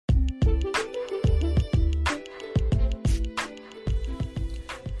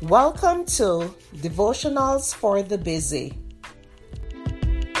Welcome to Devotionals for the Busy.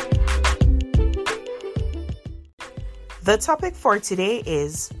 The topic for today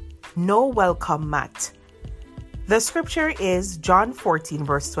is No Welcome Mat. The scripture is John 14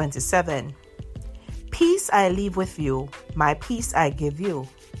 verse 27. Peace I leave with you, my peace I give you.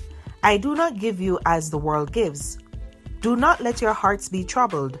 I do not give you as the world gives. Do not let your hearts be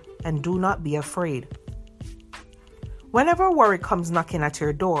troubled, and do not be afraid. Whenever worry comes knocking at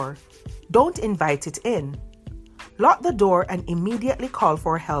your door, don't invite it in. Lock the door and immediately call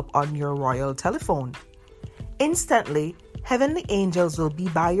for help on your royal telephone. Instantly, heavenly angels will be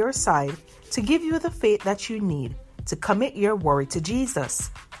by your side to give you the faith that you need to commit your worry to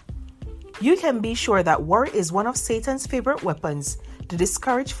Jesus. You can be sure that worry is one of Satan's favorite weapons to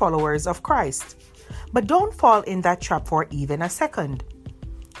discourage followers of Christ. But don't fall in that trap for even a second.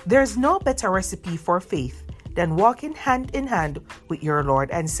 There's no better recipe for faith than walking hand in hand with your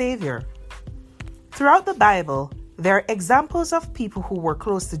Lord and Savior. Throughout the Bible, there are examples of people who were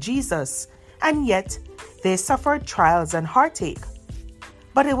close to Jesus, and yet they suffered trials and heartache.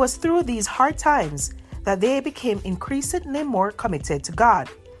 But it was through these hard times that they became increasingly more committed to God.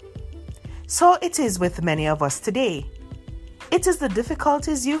 So it is with many of us today. It is the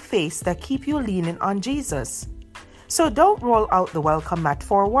difficulties you face that keep you leaning on Jesus. So don't roll out the welcome mat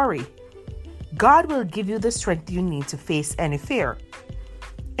for worry. God will give you the strength you need to face any fear.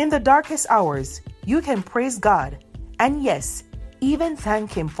 In the darkest hours, you can praise God and yes, even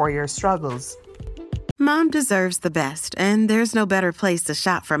thank Him for your struggles. Mom deserves the best, and there's no better place to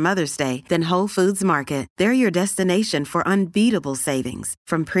shop for Mother's Day than Whole Foods Market. They're your destination for unbeatable savings,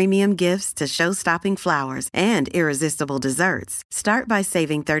 from premium gifts to show-stopping flowers and irresistible desserts. Start by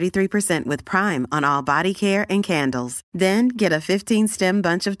saving 33% with Prime on all body care and candles. Then get a 15-stem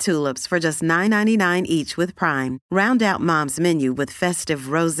bunch of tulips for just $9.99 each with Prime. Round out Mom's menu with festive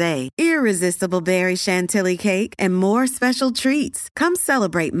rosé, irresistible berry chantilly cake, and more special treats. Come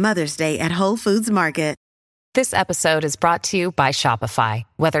celebrate Mother's Day at Whole Foods Market. This episode is brought to you by Shopify.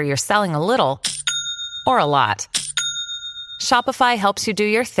 Whether you're selling a little or a lot, Shopify helps you do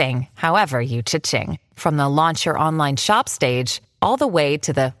your thing, however you cha-ching. From the launch your online shop stage, all the way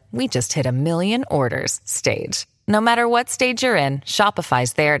to the we just hit 1 million orders stage. No matter what stage you're in,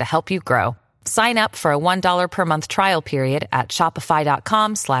 Shopify's there to help you grow. Sign up for a $1 per month trial period at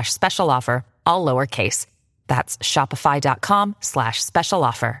shopify.com/special offer, all lowercase. That's shopify.com/special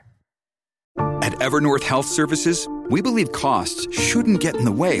offer. At Evernorth Health Services, we believe costs shouldn't get in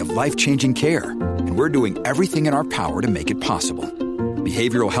the way of life-changing care, and we're doing everything in our power to make it possible.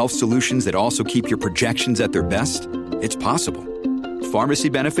 Behavioral health solutions that also keep your projections at their best? It's possible. Pharmacy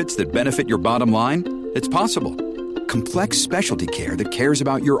benefits that benefit your bottom line? It's possible. Complex specialty care that cares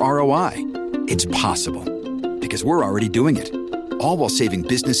about your ROI? It's possible. Because we're already doing it. All while saving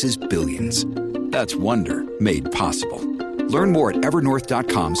businesses billions. That's Wonder made possible. Learn more at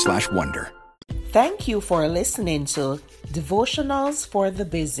evernorth.com/wonder. Thank you for listening to Devotionals for the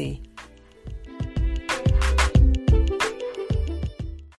Busy.